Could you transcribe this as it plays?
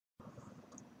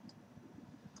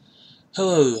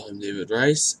Hello, I'm David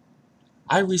Rice.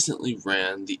 I recently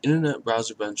ran the Internet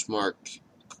Browser Benchmark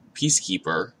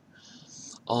Peacekeeper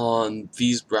on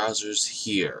these browsers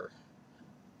here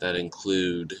that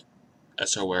include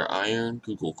SRWare Iron,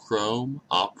 Google Chrome,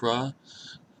 Opera,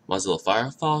 Mozilla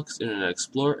Firefox, Internet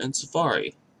Explorer, and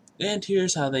Safari. And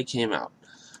here's how they came out,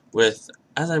 with,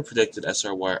 as I predicted,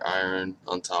 SRWire Iron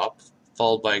on top,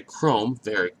 followed by Chrome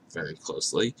very, very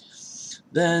closely,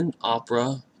 then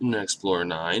Opera, Internet Explorer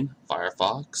 9,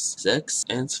 Firefox 6,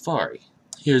 and Safari.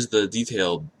 Here's the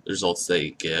detailed results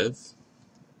they give.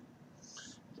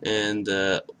 And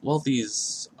while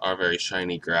these are very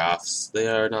shiny graphs, they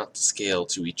are not to scale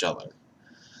to each other.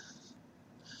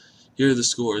 Here are the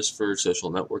scores for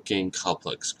social networking,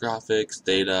 complex graphics,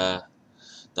 data,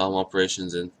 DOM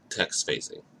operations, and text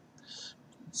spacing.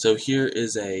 So here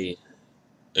is a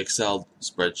Excel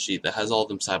spreadsheet that has all of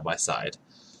them side by side.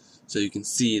 So you can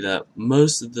see that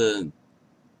most of the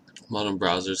modern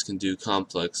browsers can do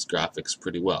complex graphics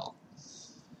pretty well.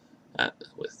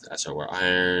 With SRWare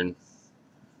Iron,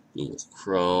 Google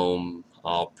Chrome,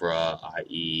 Opera,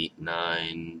 IE,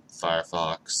 9,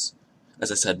 Firefox, as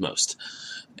I said, most.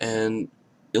 And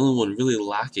the only one really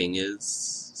lacking is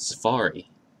Safari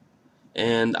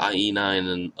and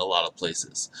IE9 in a lot of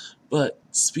places. But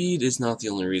speed is not the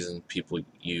only reason people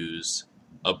use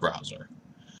a browser.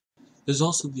 There's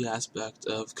also the aspect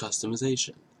of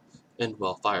customization. And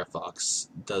while Firefox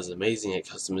does amazing at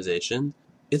customization,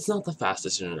 it's not the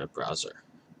fastest internet browser.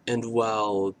 And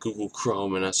while Google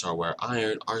Chrome and SRWare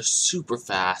Iron are super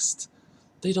fast,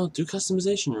 they don't do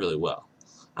customization really well.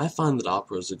 I find that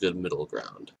Opera is a good middle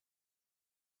ground.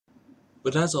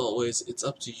 But as always, it's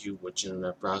up to you which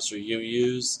internet browser you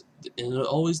use, and it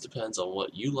always depends on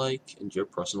what you like and your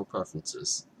personal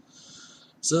preferences.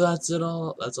 So that's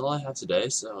all I have today,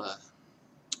 so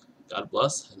God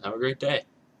bless and have a great day.